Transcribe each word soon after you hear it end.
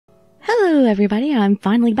Hello everybody, I'm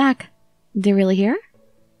finally back. They're really here?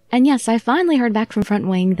 And yes, I finally heard back from Front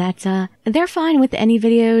Wing that they're fine with any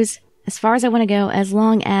videos as far as I want to go, as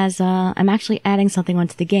long as I'm actually adding something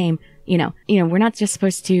onto the game. You know, we're not just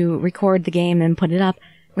supposed to record the game and put it up.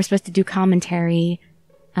 We're supposed to do commentary,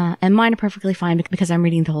 and mine are perfectly fine because I'm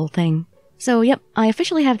reading the whole thing. So yep, I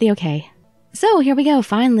officially have the okay. So here we go,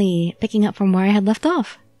 finally picking up from where I had left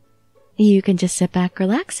off. You can just sit back,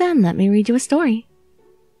 relax, and let me read you a story.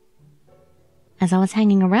 As I was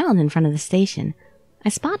hanging around in front of the station, I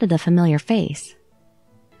spotted a familiar face.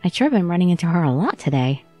 I'd sure been running into her a lot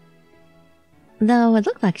today. Though it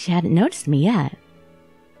looked like she hadn't noticed me yet.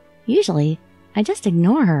 Usually, I just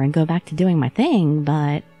ignore her and go back to doing my thing,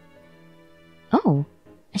 but... Oh,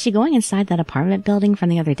 is she going inside that apartment building from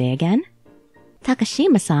the other day again?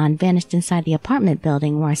 Takashima-san vanished inside the apartment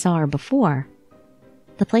building where I saw her before.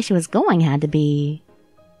 The place she was going had to be...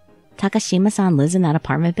 Takashima-san lives in that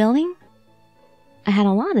apartment building? I had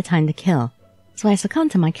a lot of time to kill, so I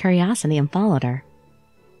succumbed to my curiosity and followed her.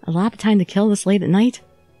 A lot of time to kill this late at night?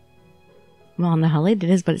 Well, I don't know how late it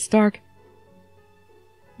is, but it's dark.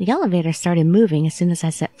 The elevator started moving as soon as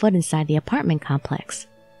I set foot inside the apartment complex.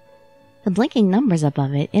 The blinking numbers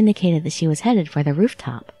above it indicated that she was headed for the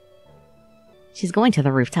rooftop. She's going to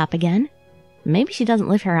the rooftop again? Maybe she doesn't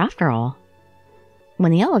live here after all.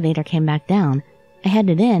 When the elevator came back down, I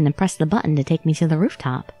headed in and pressed the button to take me to the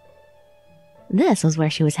rooftop. This was where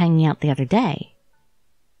she was hanging out the other day.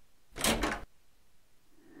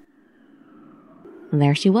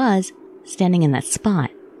 There she was, standing in that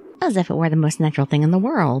spot, as if it were the most natural thing in the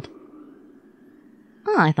world.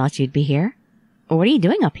 Oh, I thought you'd be here. What are you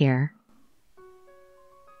doing up here?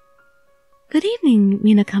 Good evening,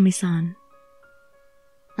 Minakami-san.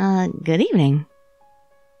 Good evening.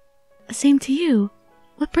 Same to you.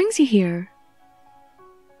 What brings you here?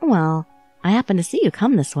 Well, I happened to see you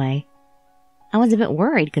come this way. I was a bit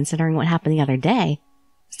worried considering what happened the other day,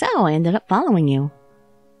 so I ended up following you.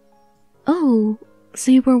 Oh, so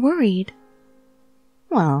you were worried?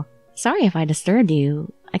 Well, sorry if I disturbed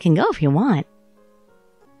you. I can go if you want.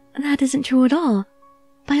 That isn't true at all.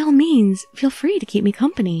 By all means, feel free to keep me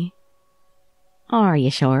company. Are you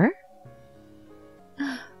sure?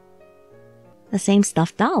 The same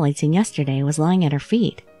stuffed doll I'd seen yesterday was lying at her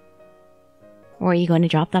feet. Were you going to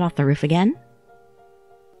drop that off the roof again?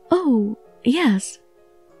 Oh, yes.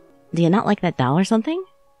 Do you not like that doll or something?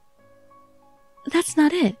 That's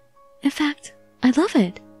not it. In fact, I love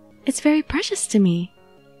it. It's very precious to me.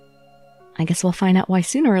 I guess we'll find out why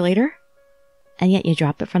sooner or later. And yet you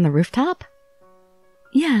dropped it from the rooftop?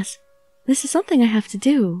 Yes, this is something I have to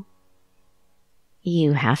do.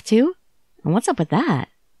 You have to? And what's up with that?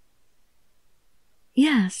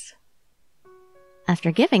 Yes.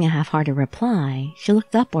 After giving a half-hearted reply, she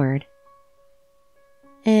looked upward.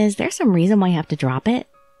 Is there some reason why you have to drop it?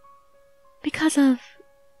 Because of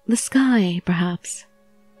the sky, perhaps.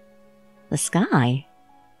 The sky?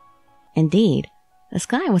 Indeed, the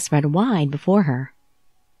sky was spread wide before her.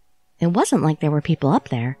 It wasn't like there were people up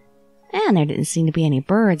there, and there didn't seem to be any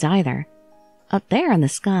birds either. Up there in the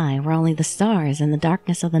sky were only the stars and the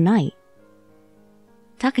darkness of the night.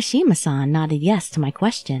 Takashima-san nodded yes to my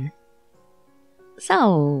question.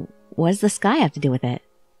 So, what does the sky have to do with it?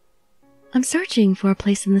 I'm searching for a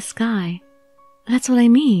place in the sky. That's what I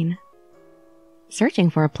mean.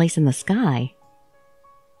 Searching for a place in the sky?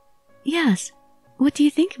 Yes. What do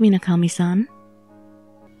you think, Minakami-san?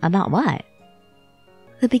 About what?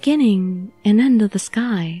 The beginning and end of the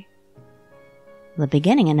sky. The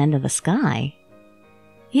beginning and end of the sky?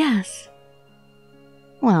 Yes.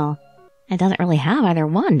 Well, it doesn't really have either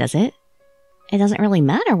one, does it? It doesn't really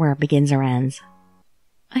matter where it begins or ends.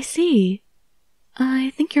 I see.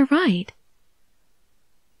 I think you're right.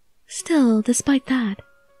 Still, despite that,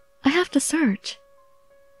 I have to search.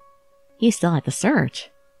 You still have to search?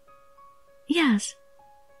 Yes.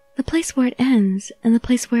 The place where it ends and the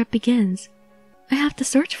place where it begins. I have to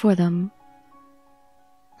search for them.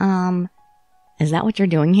 Is that what you're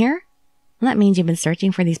doing here? That means you've been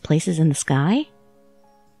searching for these places in the sky?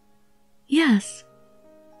 Yes.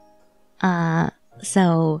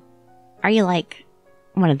 So, are you like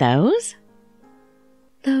one of those?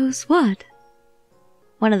 Those what?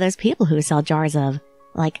 One of those people who sell jars of,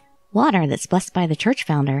 like, water that's blessed by the church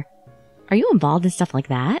founder. Are you involved in stuff like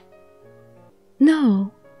that?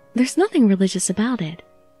 No, there's nothing religious about it.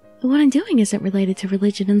 What I'm doing isn't related to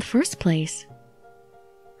religion in the first place.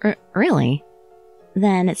 Really?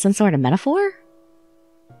 Then it's some sort of metaphor?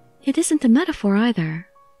 It isn't a metaphor either.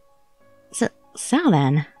 So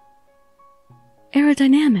then?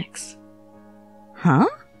 Aerodynamics. Huh?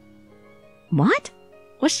 What?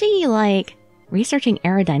 Was she, like, Researching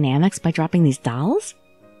aerodynamics by dropping these dolls?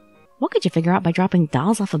 What could you figure out by dropping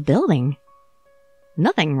dolls off a building?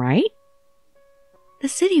 Nothing, right? The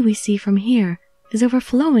city we see from here is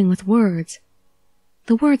overflowing with words.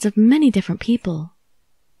 The words of many different people.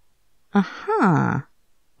 Uh-huh.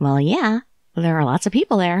 Well, yeah, there are lots of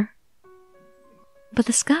people there. But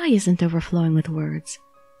the sky isn't overflowing with words.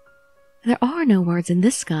 There are no words in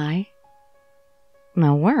this sky.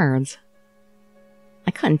 No words?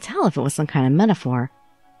 I couldn't tell if it was some kind of metaphor,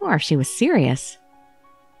 or if she was serious.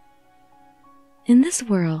 In this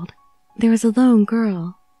world, there is a lone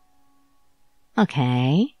girl.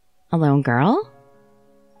 Okay, a lone girl?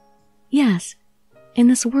 Yes, in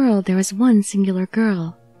this world there is one singular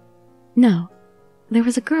girl. No, there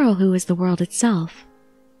is a girl who is the world itself.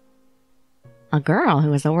 A girl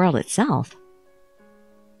who is the world itself?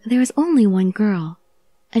 There is only one girl,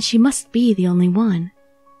 and she must be the only one,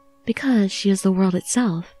 because she is the world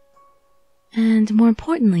itself. And more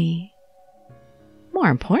importantly... More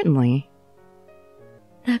importantly?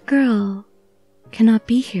 That girl cannot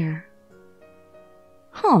be here.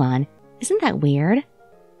 Hold on, isn't that weird?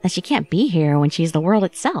 That she can't be here when she's the world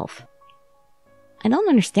itself. I don't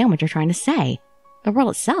understand what you're trying to say. The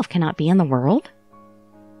world itself cannot be in the world?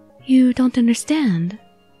 You don't understand.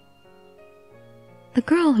 The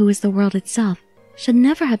girl who is the world itself should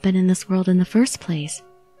never have been in this world in the first place.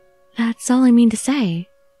 That's all I mean to say.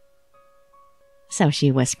 So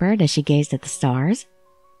she whispered as she gazed at the stars.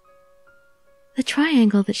 The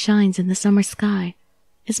triangle that shines in the summer sky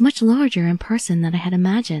is much larger in person than I had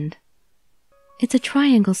imagined. It's a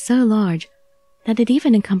triangle so large that it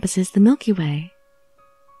even encompasses the Milky Way.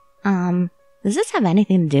 Does this have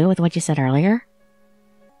anything to do with what you said earlier?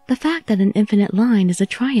 The fact that an infinite line is a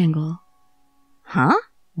triangle. Huh?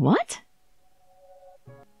 What?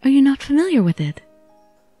 Are you not familiar with it?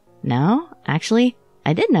 No, actually,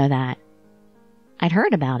 I did know that. I'd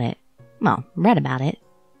heard about it. Well, read about it.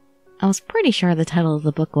 I was pretty sure the title of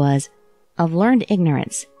the book was Of Learned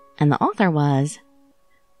Ignorance, and the author was...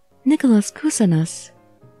 Nicholas Cusanus.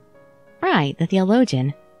 Right, the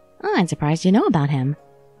theologian. I'm surprised you know about him.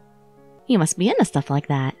 You must be into stuff like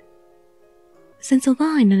that. Since a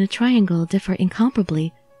line and a triangle differ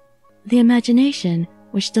incomparably, the imagination,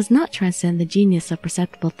 which does not transcend the genius of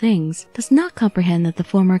perceptible things, does not comprehend that the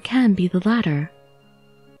former can be the latter.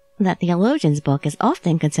 That theologian's book is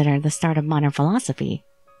often considered the start of modern philosophy.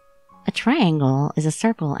 A triangle is a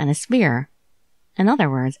circle and a sphere. In other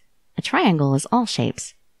words, a triangle is all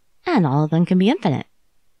shapes, and all of them can be infinite.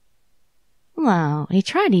 Well, he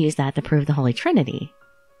tried to use that to prove the Holy Trinity.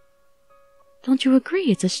 Don't you agree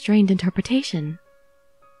it's a strained interpretation?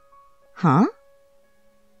 Huh?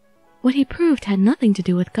 What he proved had nothing to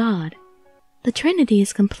do with God. The Trinity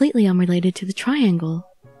is completely unrelated to the triangle.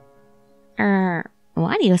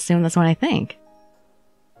 Why do you assume that's what I think?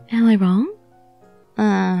 Am I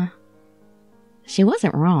wrong? She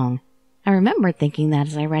wasn't wrong. I remembered thinking that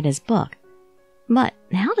as I read his book. But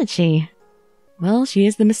how did she? Well, she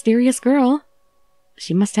is the mysterious girl.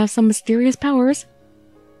 She must have some mysterious powers.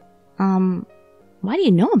 Why do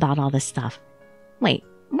you know about all this stuff? Wait,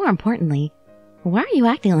 more importantly, why are you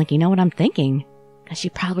acting like you know what I'm thinking? 'Cause she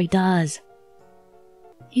probably does.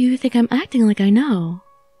 You think I'm acting like I know?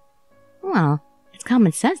 Well, it's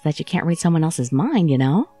common sense that you can't read someone else's mind, you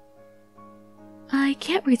know? I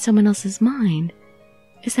can't read someone else's mind.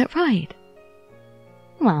 Is that right?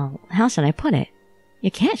 Well, how should I put it?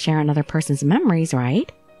 You can't share another person's memories,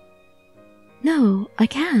 right? No, I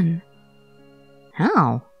can.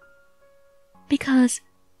 How? Because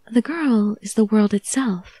the girl is the world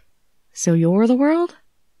itself. So you're the world?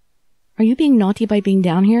 Are you being naughty by being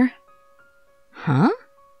down here? Huh?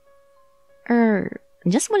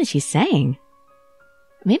 Just what is she saying?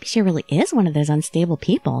 Maybe she really is one of those unstable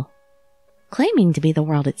people. Claiming to be the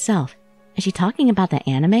world itself. Is she talking about the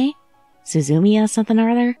anime? Suzumiya something or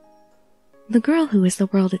other? The girl who is the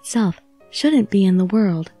world itself shouldn't be in the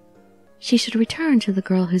world. She should return to the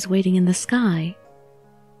girl who's waiting in the sky.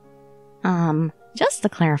 Just to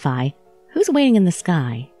clarify, who's waiting in the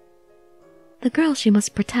sky? The girl she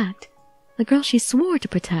must protect. The girl she swore to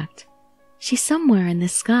protect. She's somewhere in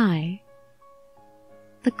this sky.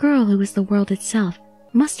 The girl who is the world itself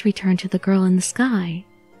must return to the girl in the sky.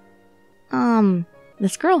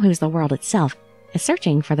 This girl who's the world itself is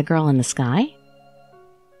searching for the girl in the sky?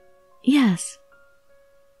 Yes.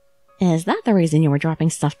 Is that the reason you were dropping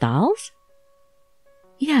stuffed dolls?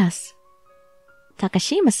 Yes.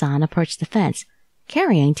 Takashima-san approached the fence,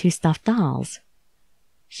 carrying 2 stuffed dolls.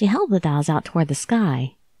 She held the dolls out toward the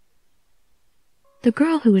sky. The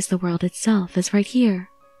girl who is the world itself is right here.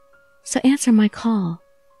 So answer my call.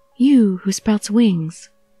 You who sprouts wings.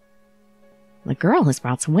 The girl who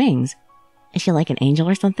sprouts wings. Is she like an angel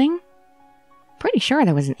or something? Pretty sure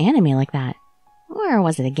there was an anime like that. Or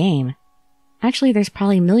was it a game? Actually, there's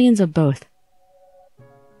probably millions of both.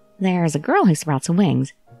 There's a girl who sprouts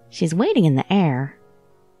wings. She's waiting in the air.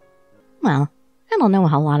 Well, I don't know a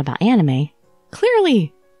whole lot about anime.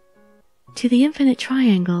 Clearly! To the infinite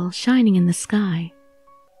triangle shining in the sky.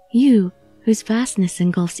 You, whose vastness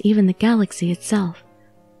engulfs even the galaxy itself.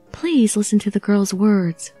 Please listen to the girl's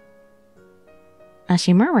words. As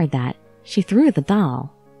she murmured that, she threw the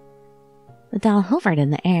doll. The doll hovered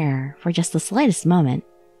in the air for just the slightest moment,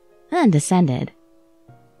 then descended,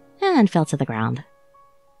 and fell to the ground.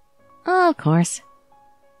 Of course.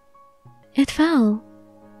 It fell.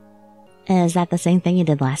 Is that the same thing you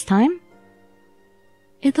did last time?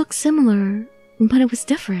 It looked similar, but it was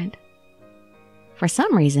different. For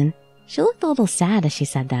some reason, she looked a little sad as she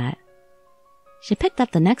said that. She picked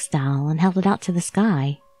up the next doll and held it out to the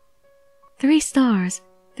sky. 3 stars,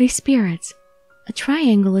 3 spirits. A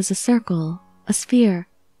triangle is a circle, a sphere,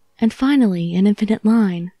 and finally an infinite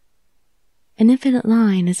line. An infinite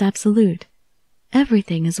line is absolute.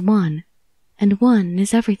 Everything is one, and one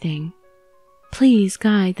is everything. Please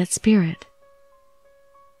guide that spirit.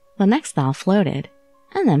 The next doll floated,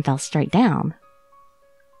 and then fell straight down.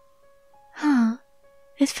 Huh,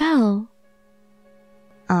 it fell.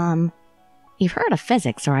 You've heard of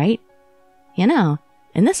physics, right? You know,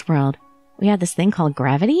 in this world, we have this thing called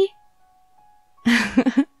gravity.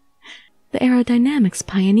 The aerodynamics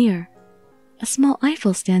pioneer. A small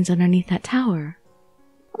Eiffel stands underneath that tower.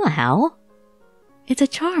 What the hell? It's a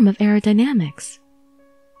charm of aerodynamics.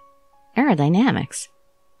 Aerodynamics?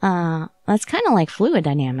 That's kind of like fluid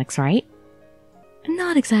dynamics, right?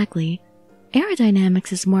 Not exactly.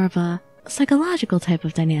 Aerodynamics is more of a psychological type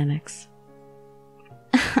of dynamics.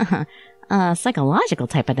 Psychological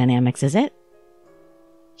type of dynamics, is it?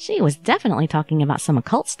 She was definitely talking about some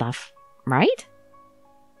occult stuff, right?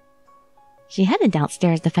 She headed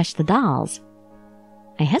downstairs to fetch the dolls.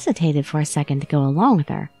 I hesitated for a second to go along with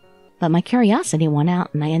her, but my curiosity won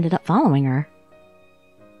out and I ended up following her.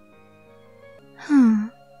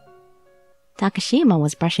 Takashima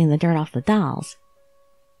was brushing the dirt off the dolls.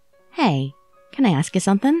 Hey, can I ask you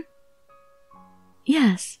something?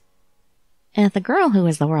 Yes. If the girl who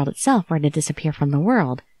is the world itself were to disappear from the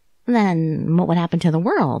world, then what would happen to the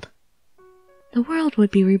world? The world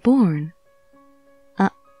would be reborn.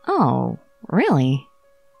 Oh, really?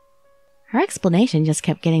 Her explanation just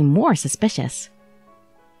kept getting more suspicious.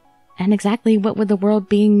 And exactly what would the world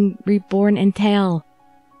being reborn entail?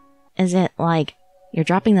 Is it like you're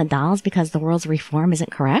dropping the dolls because the world's reform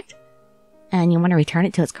isn't correct? And you want to return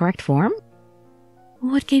it to its correct form?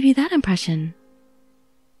 What gave you that impression?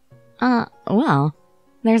 Well,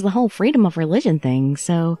 there's the whole freedom of religion thing,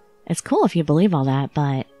 so it's cool if you believe all that,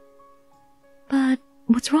 but... But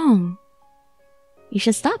what's wrong? You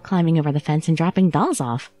should stop climbing over the fence and dropping dolls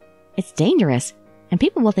off. It's dangerous, and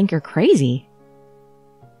people will think you're crazy.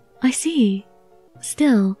 I see.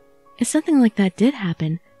 Still, if something like that did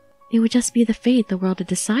happen, it would just be the fate the world had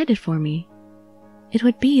decided for me. It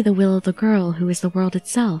would be the will of the girl who is the world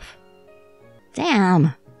itself.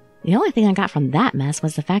 Damn! The only thing I got from that mess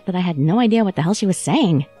was the fact that I had no idea what the hell she was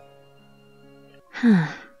saying.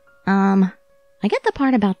 I get the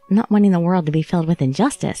part about not wanting the world to be filled with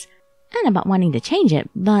injustice, and about wanting to change it,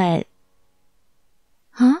 but...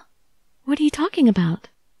 Huh? What are you talking about?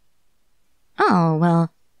 Oh,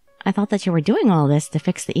 well, I thought that you were doing all this to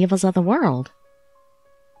fix the evils of the world.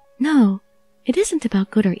 No, it isn't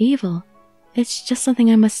about good or evil. It's just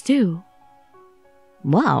something I must do.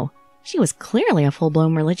 Whoa, she was clearly a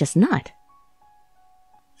full-blown religious nut.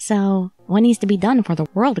 So, what needs to be done for the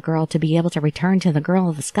world girl to be able to return to the girl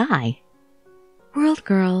of the sky? World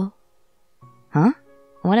girl. Huh?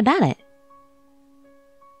 What about it?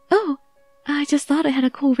 Oh, I just thought it had a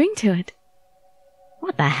cool ring to it.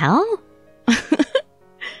 What the hell?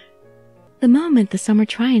 The moment the summer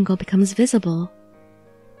triangle becomes visible.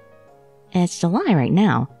 It's July right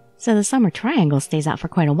now, so the summer triangle stays out for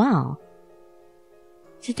quite a while.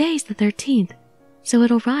 Today's the 13th, so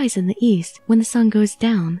it'll rise in the east when the sun goes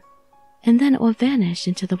down, and then it will vanish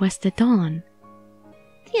into the west at dawn.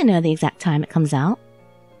 Do you know the exact time it comes out?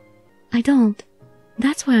 I don't.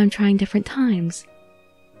 That's why I'm trying different times.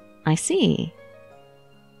 I see.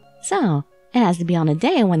 So, it has to be on a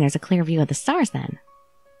day when there's a clear view of the stars then.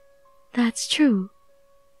 That's true.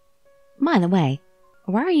 By the way,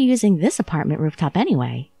 why are you using this apartment rooftop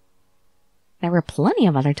anyway? There were plenty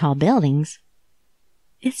of other tall buildings.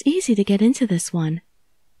 It's easy to get into this one,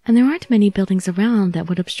 and there aren't many buildings around that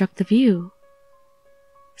would obstruct the view.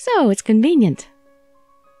 So it's convenient.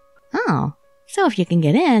 Oh, So if you can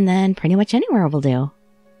get in, then pretty much anywhere will do.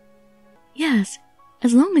 Yes,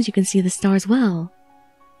 as long as you can see the stars well.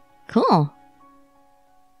 Cool.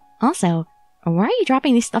 Also, why are you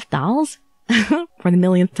dropping these stuffed dolls? For the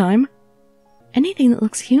millionth time? Anything that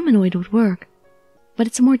looks humanoid would work, but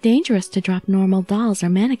it's more dangerous to drop normal dolls or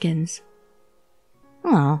mannequins.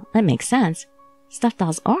 Well, that makes sense. Stuffed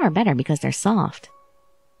dolls are better because they're soft.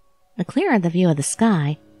 The clearer the view of the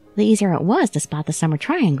sky, the easier it was to spot the summer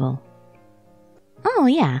triangle. Oh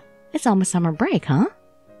yeah, it's almost summer break, huh?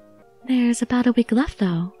 There's about a week left,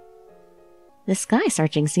 though. This sky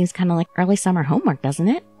searching seems kind of like early summer homework, doesn't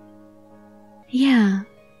it? Yeah.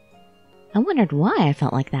 I wondered why I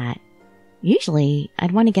felt like that. Usually,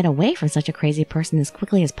 I'd want to get away from such a crazy person as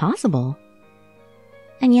quickly as possible.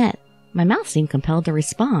 And yet, my mouth seemed compelled to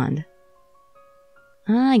respond.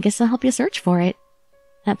 I guess I'll help you search for it.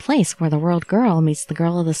 That place where the world girl meets the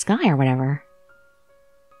girl of the sky or whatever.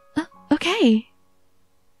 Okay.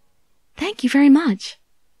 Thank you very much.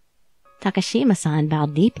 Takashima-san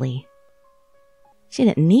bowed deeply. She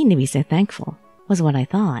didn't need to be so thankful, was what I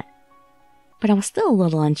thought. But I was still a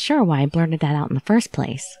little unsure why I blurted that out in the first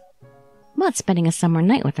place. But spending a summer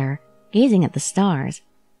night with her, gazing at the stars,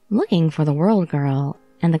 looking for the world girl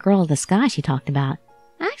and the girl of the sky she talked about,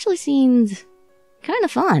 actually seemed kind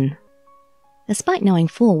of fun. Despite knowing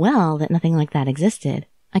full well that nothing like that existed,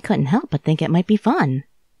 I couldn't help but think it might be fun.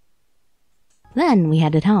 Then we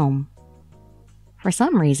headed home. For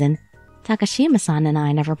some reason, Takashima-san and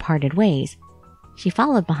I never parted ways. She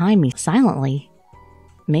followed behind me silently.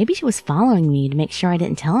 Maybe she was following me to make sure I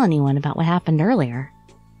didn't tell anyone about what happened earlier.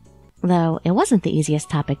 Though it wasn't the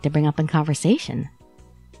easiest topic to bring up in conversation.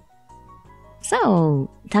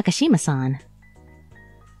 So, Takashima-san.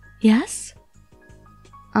 Yes?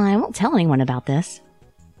 I won't tell anyone about this.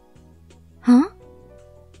 Huh?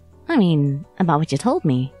 I mean, about what you told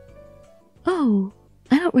me. Oh,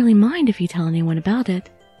 I don't really mind if you tell anyone about it.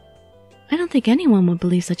 I don't think anyone would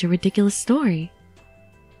believe such a ridiculous story.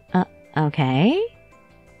 Okay.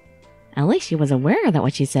 At least she was aware that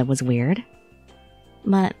what she said was weird.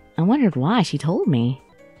 But I wondered why she told me.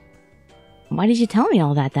 Why did you tell me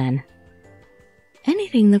all that then?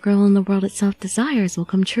 Anything the girl in the world itself desires will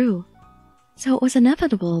come true. So it was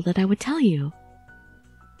inevitable that I would tell you.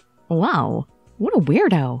 Wow, what a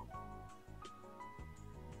weirdo.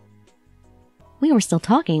 We were still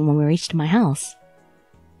talking when we reached my house.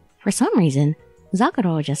 For some reason,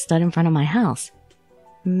 Zakuro just stood in front of my house.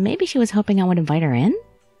 Maybe she was hoping I would invite her in?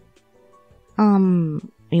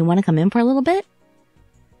 You want to come in for a little bit?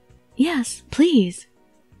 Yes, please.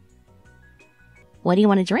 What do you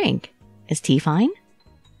want to drink? Is tea fine?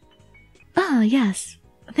 Yes.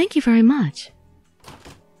 Thank you very much.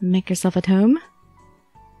 Make yourself at home?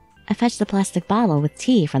 I fetched a plastic bottle with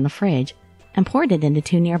tea from the fridge and poured it into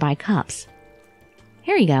 2 nearby cups.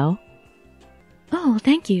 Here you go. Oh,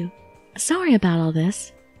 thank you. Sorry about all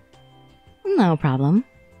this. No problem.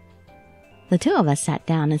 The 2 of us sat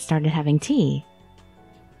down and started having tea.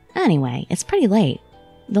 Anyway, it's pretty late.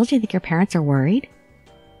 Don't you think your parents are worried?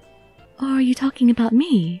 Or are you talking about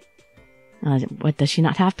me? What, does she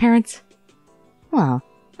not have parents? Well,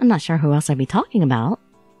 I'm not sure who else I'd be talking about.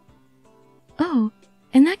 Oh,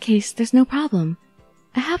 in that case, there's no problem.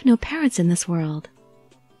 I have no parents in this world.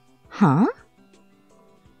 Huh?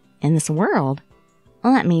 In this world?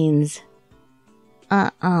 Well, that means...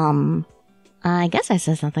 I guess I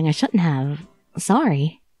said something I shouldn't have.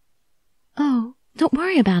 Sorry. Oh, don't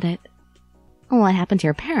worry about it. What happened to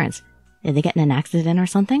your parents? Did they get in an accident or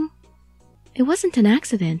something? It wasn't an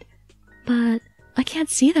accident, but I can't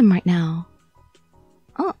see them right now.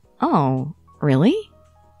 Oh, really?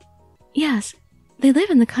 Yes, they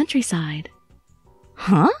live in the countryside.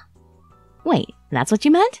 Huh? Wait, that's what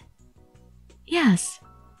you meant? Yes.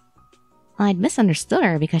 I'd misunderstood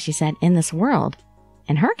her because she said in this world.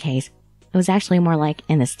 In her case, it was actually more like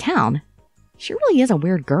in this town. She really is a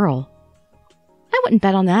weird girl. I wouldn't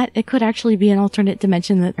bet on that. It could actually be an alternate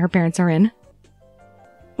dimension that her parents are in.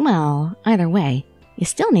 Well, either way, you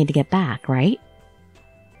still need to get back, right?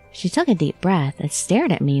 She took a deep breath and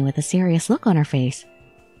stared at me with a serious look on her face.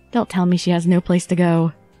 Don't tell me she has no place to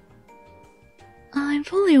go. I'm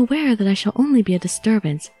fully aware that I shall only be a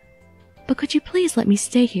disturbance, but could you please let me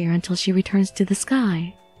stay here until she returns to the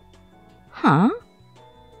sky? Huh?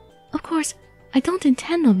 Of course, I don't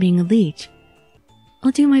intend on being a leech.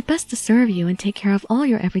 I'll do my best to serve you and take care of all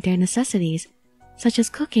your everyday necessities, such as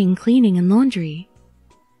cooking, cleaning, and laundry.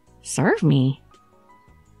 Serve me?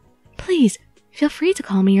 Please, feel free to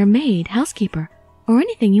call me your maid, housekeeper, or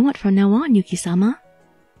anything you want from now on, Yuki-sama.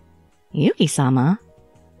 Yuki-sama?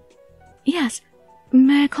 Yes,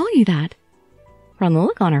 may I call you that? From the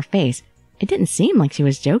look on her face, It didn't seem like she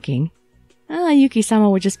was joking. Yuki-sama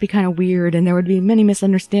would just be kind of weird and there would be many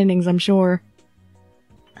misunderstandings, I'm sure.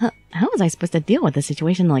 How was I supposed to deal with a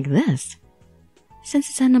situation like this? Since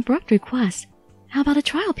it's an abrupt request, how about a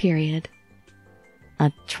trial period?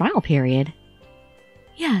 A trial period?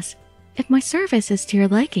 Yes. If my service is to your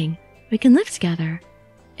liking, we can live together.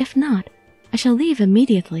 If not, I shall leave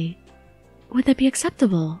immediately. Would that be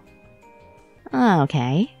acceptable?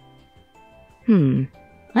 Okay.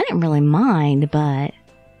 I didn't really mind, but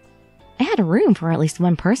I had a room for at least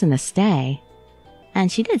one person to stay. And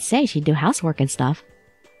she did say she'd do housework and stuff,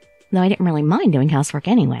 though I didn't really mind doing housework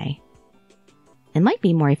anyway. It might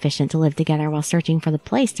be more efficient to live together while searching for the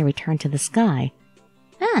place to return to the sky,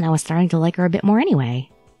 and I was starting to like her a bit more anyway.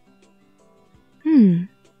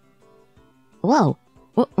 Whoa,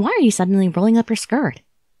 why are you suddenly rolling up your skirt?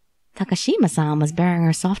 Takashima-san was baring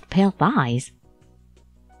her soft pale thighs.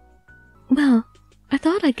 Well, I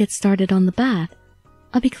thought I'd get started on the bath.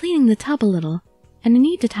 I'll be cleaning the tub a little, and I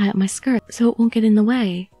need to tie up my skirt so it won't get in the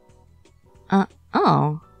way.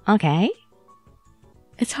 Oh, okay.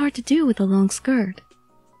 It's hard to do with a long skirt.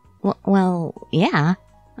 Well, yeah,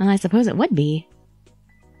 I suppose it would be.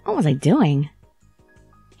 What was I doing?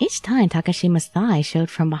 Each time Takashima's thigh showed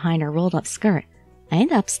from behind her rolled-up skirt, I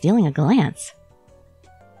ended up stealing a glance.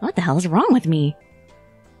 What the hell is wrong with me?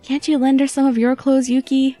 Can't you lend her some of your clothes,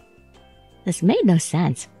 Yuki? This made no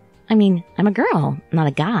sense. I mean, I'm a girl, not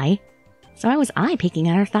a guy, so I was eye-peeking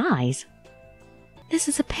at her thighs. This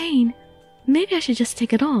is a pain. Maybe I should just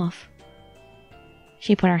take it off.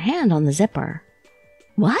 She put her hand on the zipper.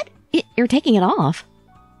 What? You're taking it off?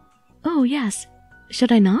 Oh, yes.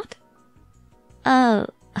 Should I not? Huh?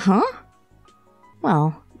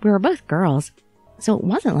 Well, we were both girls, so it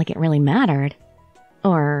wasn't like it really mattered.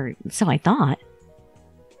 Or so I thought.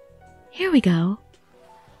 Here we go.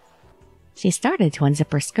 She started to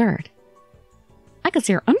unzip her skirt. I could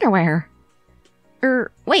see her underwear.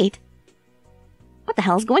 Wait. What the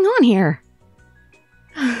hell's going on here?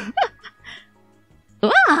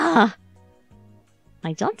 Ah!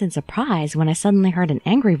 I jumped in surprise when I suddenly heard an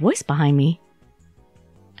angry voice behind me.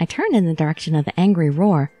 I turned in the direction of the angry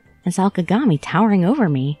roar and saw Kagami towering over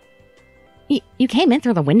me. You came in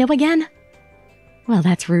through the window again? Well,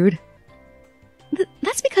 that's rude.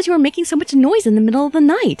 That's because you were making so much noise in the middle of the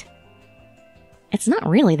night. It's not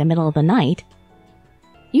really the middle of the night.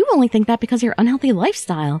 You only think that because of your unhealthy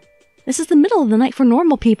lifestyle. This is the middle of the night for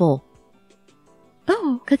normal people.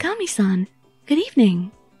 Oh, Kagami-san. Good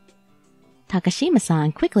evening.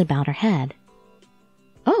 Takashima-san quickly bowed her head.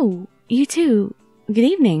 Oh, you too. Good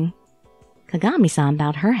evening. Kagami-san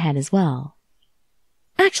bowed her head as well.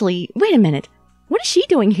 Actually, wait a minute. What is she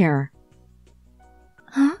doing here?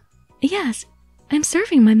 Huh? Yes, I'm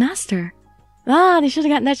serving my master. They should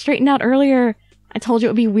have gotten that straightened out earlier. I told you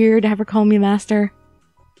it would be weird to have her call me master.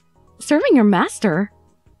 Serving your master?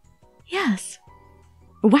 Yes.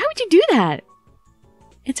 Why would you do that?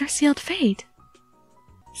 It's our sealed fate.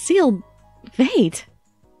 Sealed fate?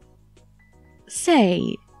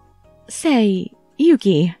 Say,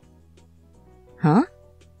 Yuki. Huh?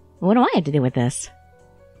 What do I have to do with this?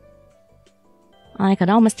 I could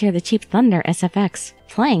almost hear the Cheap Thunder SFX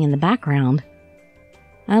playing in the background.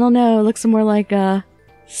 I don't know, it looks more like,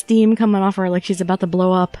 steam coming off her like she's about to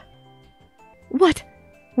blow up. What?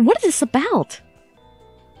 What is this about?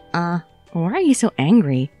 Why are you so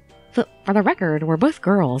angry? For the record, we're both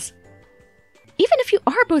girls. Even if you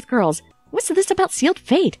are both girls, what's this about sealed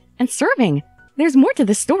fate and serving? There's more to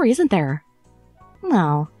this story, isn't there?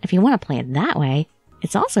 Well, if you want to play it that way,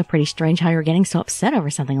 it's also pretty strange how you're getting so upset over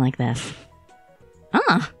something like this.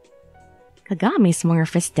 Kagami swung her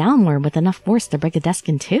fist downward with enough force to break the desk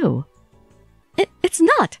in two. It's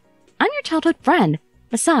not! I'm your childhood friend.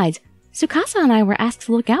 Besides, Tsukasa and I were asked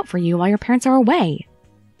to look out for you while your parents are away.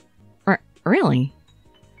 Really?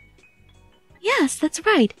 Yes, that's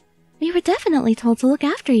right. We were definitely told to look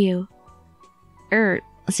after you.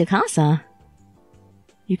 Tsukasa?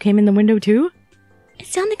 You came in the window too? It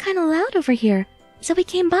sounded kind of loud over here, so we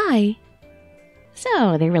came by.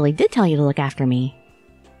 So, they really did tell you to look after me.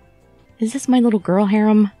 Is this my little girl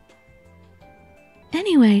harem?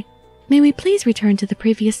 Anyway, may we please return to the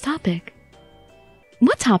previous topic?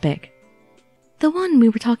 What topic? The one we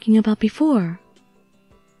were talking about before.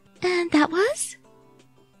 And that was?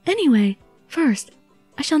 Anyway, first,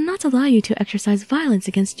 I shall not allow you to exercise violence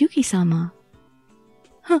against Yuki-sama.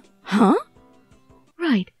 Huh?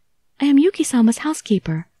 Right. I am Yuki-sama's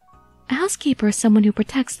housekeeper. A housekeeper is someone who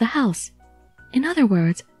protects the house. In other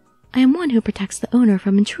words, I am one who protects the owner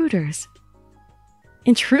from intruders.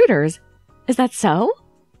 Intruders? Is that so?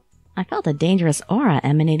 I felt a dangerous aura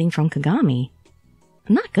emanating from Kagami.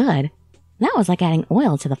 Not good. That was like adding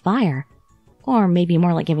oil to the fire. Or maybe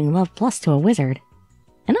more like giving love plus to a wizard.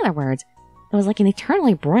 In other words, it was like an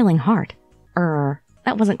eternally broiling heart.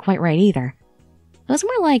 That wasn't quite right either. It was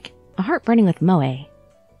more like a heart burning with moe.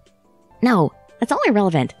 No, that's all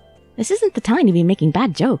irrelevant. This isn't the time to be making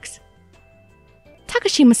bad jokes.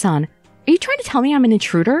 Takashima-san, are you trying to tell me I'm an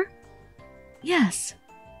intruder? Yes.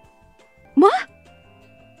 What?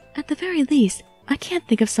 At the very least, I can't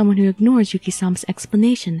think of someone who ignores Yuki-sama's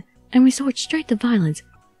explanation and resorts straight to violence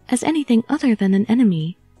as anything other than an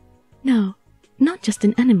enemy. No, not just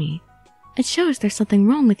an enemy. It shows there's something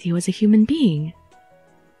wrong with you as a human being.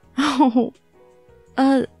 Oh,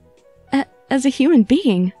 as a human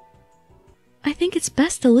being? I think it's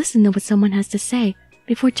best to listen to what someone has to say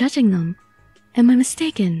before judging them. Am I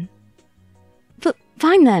mistaken?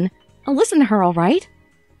 Fine then. I'll listen to her, all right?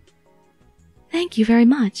 Thank you very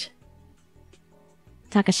much.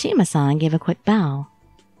 Takashima-san gave a quick bow.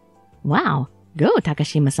 Wow, go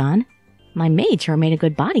Takashima-san. My maid sure made a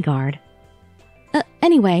good bodyguard.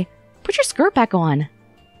 Anyway, put your skirt back on.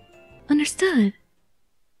 Understood.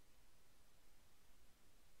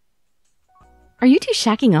 Are you two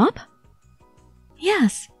shacking up?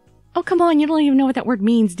 Yes. Oh, come on, you don't even know what that word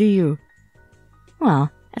means, do you? Well,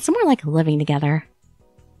 it's more like living together.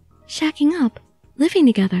 Shacking up, living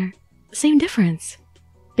together, same difference.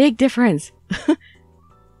 Big difference.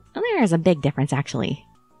 There's a big difference, actually.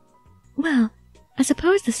 Well, I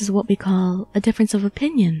suppose this is what we call a difference of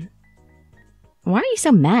opinion. Why are you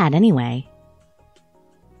so mad, anyway?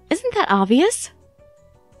 Isn't that obvious?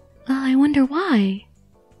 I wonder why.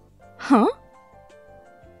 Huh?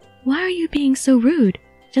 Why are you being so rude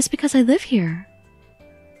just because I live here?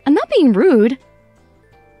 I'm not being rude.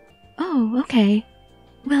 Oh, okay.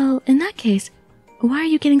 Well, in that case, why are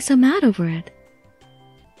you getting so mad over it?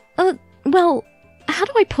 Well, how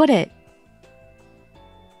do I put it?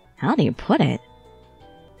 How do you put it?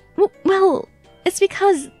 Well, it's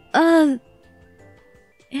because,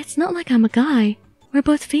 It's not like I'm a guy. We're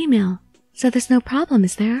both female, so there's no problem,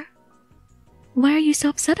 is there? Why are you so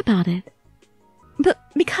upset about it?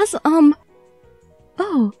 Because,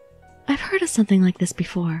 Oh, I've heard of something like this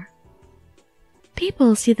before.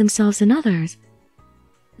 People see themselves in others.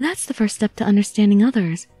 That's the first step to understanding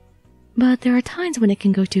others, but there are times when it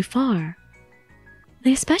can go too far.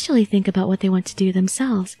 They especially think about what they want to do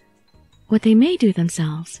themselves, what they may do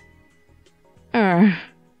themselves.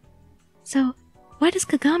 So, why does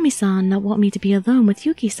Kagami-san not want me to be alone with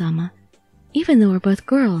Yuki-sama, even though we're both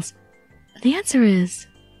girls? The answer is...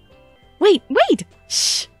 Wait!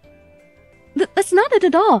 Shh! That's not it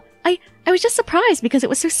at all. I was just surprised because it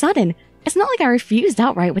was so sudden. It's not like I refused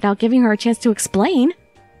outright without giving her a chance to explain.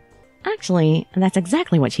 Actually, that's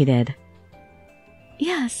exactly what she did.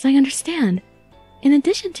 Yes, I understand. In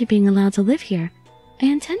addition to being allowed to live here, I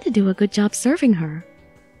intend to do a good job serving her.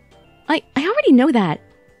 I already know that,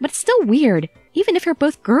 but it's still weird, even if you're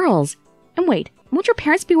both girls. And wait, won't your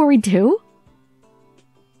parents be worried too?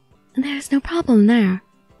 There's no problem there.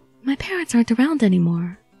 My parents aren't around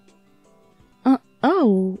anymore.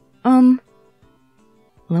 Well,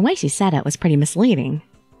 the way she said it was pretty misleading.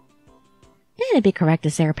 It'd be correct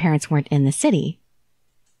to say her parents weren't in the city.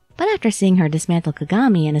 But after seeing her dismantle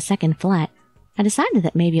Kagami in a second flat, I decided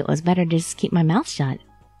that maybe it was better to just keep my mouth shut.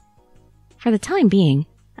 For the time being,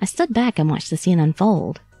 I stood back and watched the scene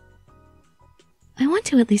unfold. I want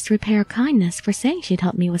to at least repay her kindness for saying she'd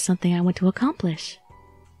help me with something I want to accomplish.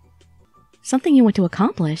 Something you want to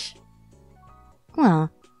accomplish?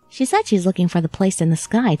 Well, she said she's looking for the place in the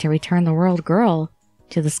sky to return the world girl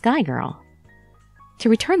to the sky girl. To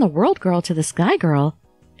return the world girl to the sky girl?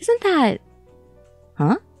 Isn't that...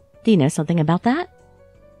 Huh? Do you know something about that?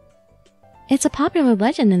 It's a popular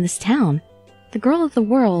legend in this town. The girl of the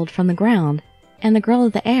world from the ground and the girl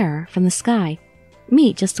of the air from the sky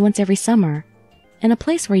meet just once every summer in a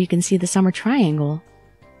place where you can see the summer triangle.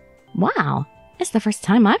 Wow, it's the first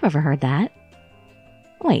time I've ever heard that.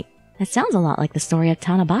 Wait, that sounds a lot like the story of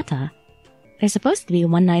Tanabata. There's supposed to be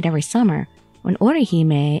one night every summer when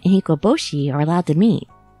Orihime and Hikoboshi are allowed to meet.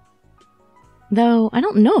 Though I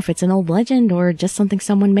don't know if it's an old legend or just something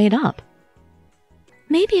someone made up.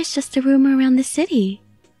 Maybe it's just a rumor around the city.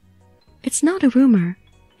 It's not a rumor.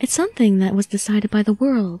 It's something that was decided by the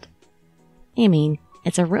world. You mean,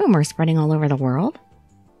 it's a rumor spreading all over the world?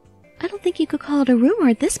 I don't think you could call it a rumor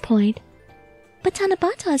at this point. But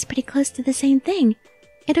Tanabata is pretty close to the same thing.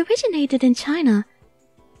 It originated in China,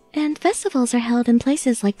 and festivals are held in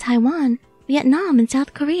places like Taiwan, Vietnam, and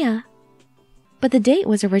South Korea. But the date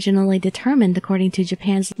was originally determined according to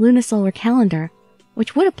Japan's lunisolar calendar,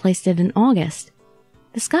 which would have placed it in August.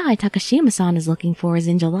 The sky Takashima-san is looking for is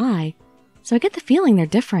in July, so I get the feeling they're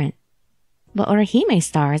different. but Orihime's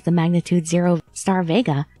star is the magnitude 0 star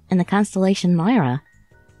Vega in the constellation Lyra,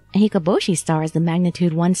 and Hikoboshi's star is the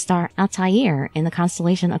magnitude 1 star Altair in the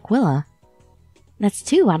constellation Aquila. That's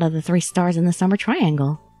 2 out of the 3 stars in the Summer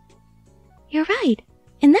Triangle. You're right.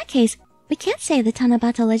 In that case, we can't say the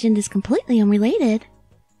Tanabata legend is completely unrelated.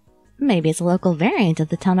 Maybe it's a local variant of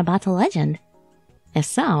the Tanabata legend. If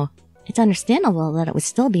so, it's understandable that it would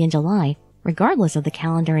still be in July, regardless of the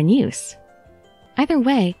calendar in use. Either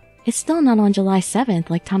way, it's still not on July 7th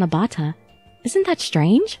like Tanabata. Isn't that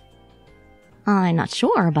strange? I'm not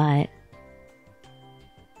sure, but...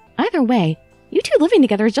 Either way, you two living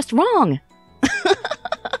together is just wrong!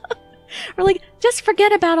 Or like, just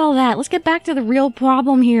forget about all that. Let's get back to the real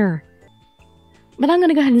problem here. But I'm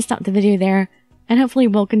gonna go ahead and stop the video there, and hopefully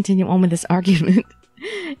we'll continue on with this argument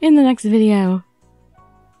in the next video.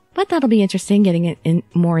 But that'll be interesting, getting it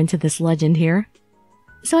more into this legend here.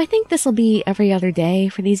 So I think this will be every other day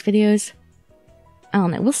for these videos. I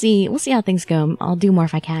don't know, we'll see how things go. I'll do more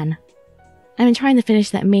if I can. I've been trying to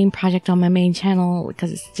finish that main project on my main channel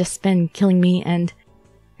because it's just been killing me, and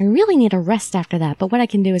I really need a rest after that, but what I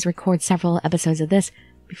can do is record several episodes of this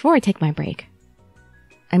before I take my break.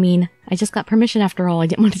 I mean, I just got permission after all. I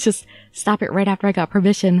didn't want to just stop it right after I got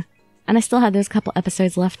permission. And I still had those couple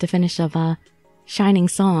episodes left to finish of Shining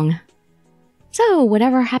Song. So,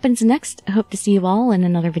 whatever happens next, I hope to see you all in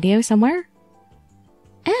another video somewhere.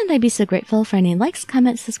 And I'd be so grateful for any likes,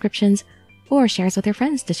 comments, subscriptions, or shares with your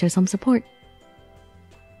friends to show some support.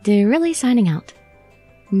 Really signing out.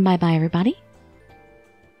 Bye bye everybody.